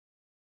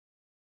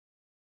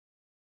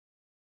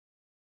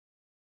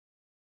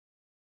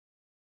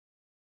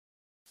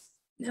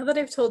Now that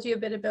I've told you a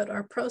bit about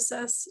our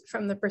process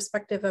from the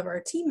perspective of our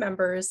team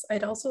members,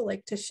 I'd also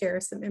like to share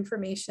some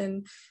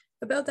information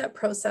about that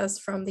process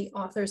from the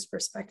author's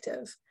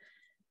perspective.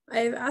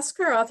 I've asked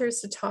our authors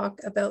to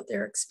talk about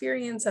their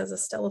experience as a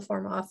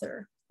Stelliform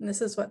author, and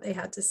this is what they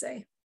had to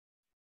say.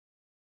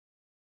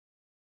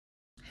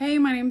 Hey,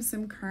 my name is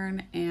Sim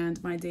Kern,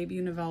 and my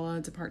debut novella,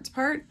 Depart to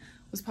Part,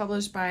 was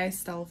published by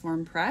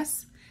Stelliform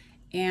Press.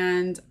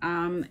 And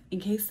in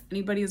case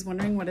anybody is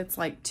wondering what it's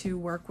like to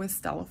work with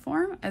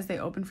Stelliform as they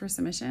open for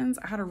submissions,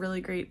 I had a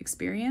really great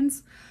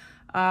experience.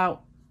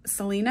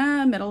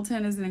 Selena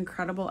Middleton is an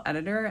incredible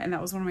editor, and that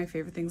was one of my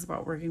favorite things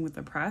about working with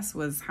the press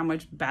was how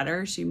much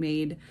better she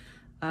made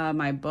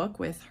my book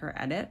with her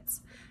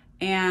edits.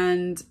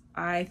 And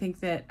I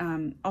think that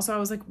also I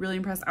was like really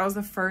impressed. I was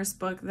the first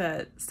book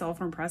that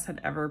Stelliform Press had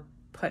ever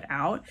put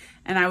out,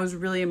 and I was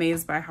really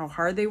amazed by how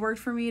hard they worked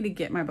for me to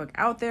get my book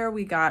out there.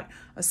 We got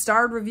a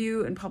starred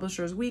review in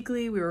Publishers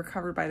Weekly. We were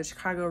covered by the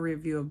Chicago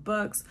Review of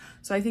Books.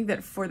 So I think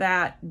that for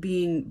that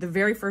being the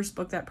very first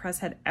book that press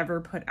had ever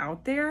put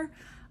out there,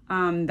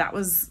 that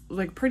was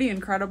like pretty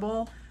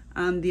incredible,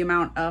 the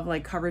amount of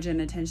like coverage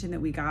and attention that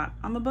we got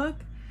on the book.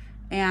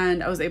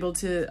 And I was able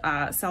to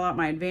sell out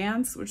my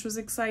advance, which was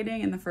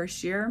exciting in the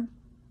first year.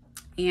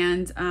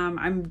 And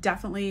I'm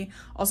definitely,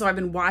 also I've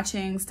been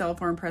watching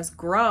Stelliform Press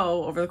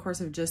grow over the course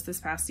of just this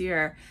past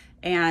year,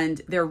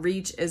 and their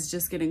reach is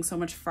just getting so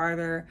much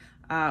farther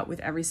with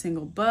every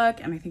single book.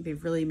 And I think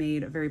they've really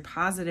made a very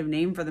positive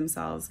name for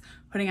themselves,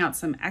 putting out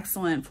some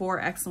four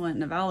excellent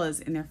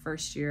novellas in their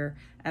first year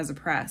as a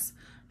press.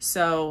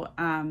 So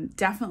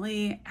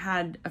definitely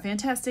had a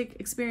fantastic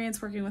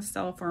experience working with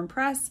Stelliform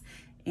Press,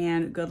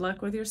 and good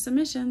luck with your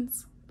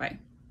submissions. Bye.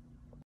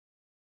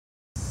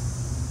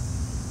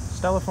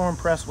 Stelliform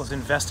Press was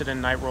invested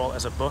in Nightroll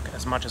as a book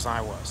as much as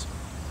I was.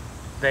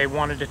 They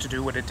wanted it to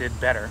do what it did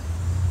better,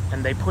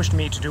 and they pushed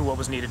me to do what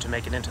was needed to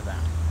make it into that.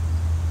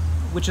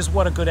 Which is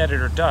what a good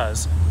editor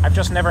does. I've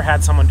just never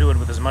had someone do it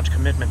with as much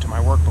commitment to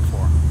my work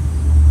before.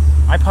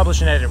 I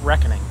publish and edit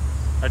Reckoning,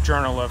 a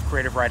journal of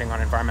creative writing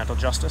on environmental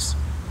justice,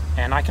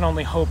 and I can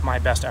only hope my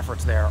best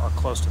efforts there are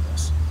close to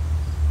this.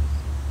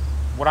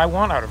 What I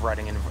want out of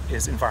writing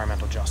is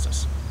environmental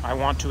justice. I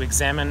want to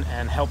examine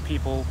and help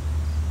people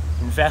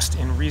invest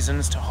in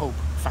reasons to hope,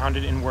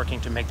 founded in working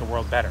to make the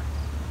world better.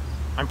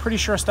 I'm pretty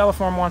sure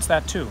Stelliform wants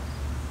that too.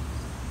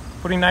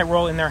 Putting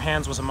Nightroll in their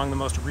hands was among the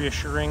most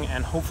reassuring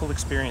and hopeful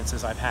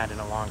experiences I've had in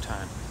a long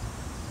time.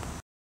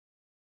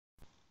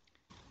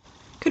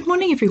 Good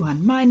morning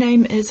everyone, my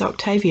name is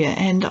Octavia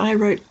and I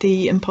wrote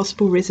The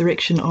Impossible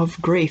Resurrection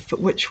of Grief,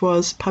 which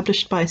was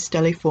published by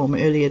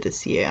Stelliform earlier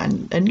this year,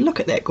 and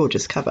look at that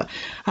gorgeous cover.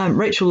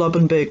 Rachel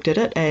Lobenberg did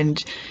it,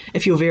 and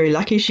if you're very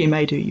lucky she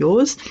may do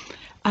yours.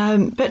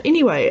 But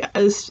anyway,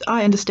 as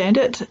I understand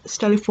it,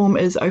 Stelliform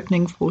is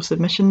opening for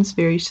submissions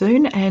very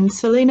soon, and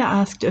Selena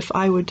asked if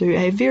I would do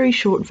a very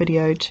short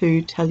video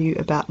to tell you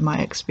about my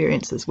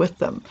experiences with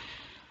them.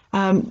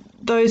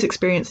 Those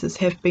experiences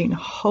have been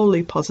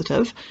wholly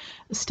positive.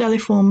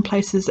 Stelliform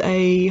places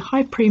a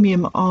high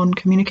premium on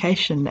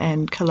communication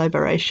and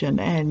collaboration,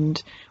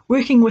 and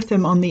working with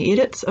them on the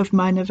edits of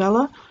my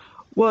novella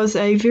was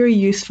a very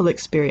useful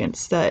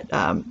experience. That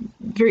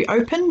very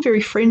open,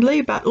 very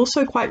friendly, but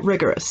also quite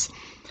rigorous.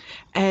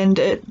 And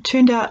it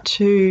turned out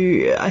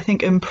to, I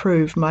think,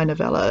 improve my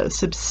novella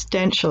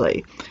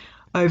substantially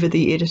over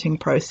the editing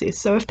process.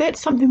 So if that's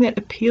something that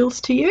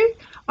appeals to you,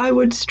 I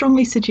would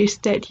strongly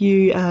suggest that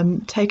you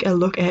take a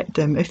look at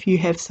them if you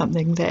have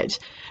something that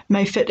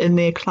may fit in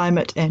their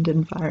climate and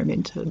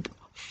environmental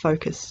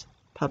focus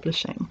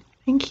publishing.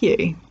 Thank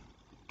you.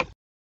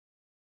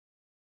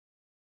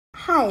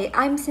 Hi,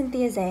 I'm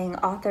Cynthia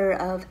Zhang, author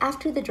of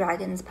After the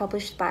Dragons,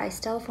 published by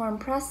Stelliform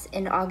Press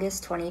in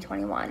August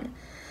 2021.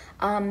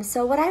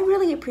 So what I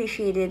really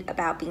appreciated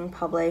about being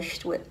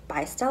published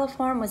by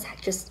Stelliform was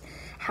just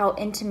how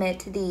intimate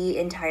the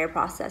entire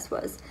process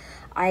was.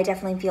 I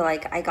definitely feel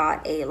like I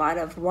got a lot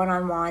of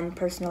one-on-one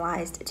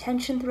personalized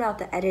attention throughout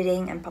the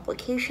editing and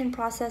publication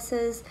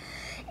processes,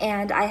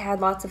 and I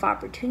had lots of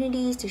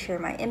opportunities to share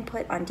my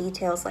input on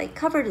details like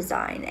cover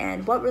design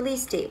and what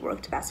release date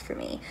worked best for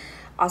me.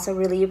 Also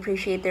really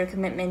appreciate their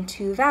commitment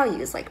to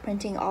values like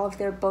printing all of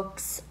their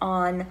books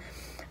on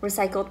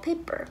recycled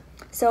paper.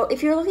 So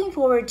if you're looking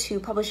forward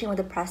to publishing with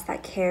a press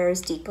that cares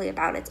deeply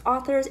about its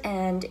authors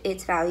and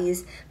its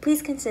values,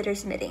 please consider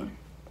submitting.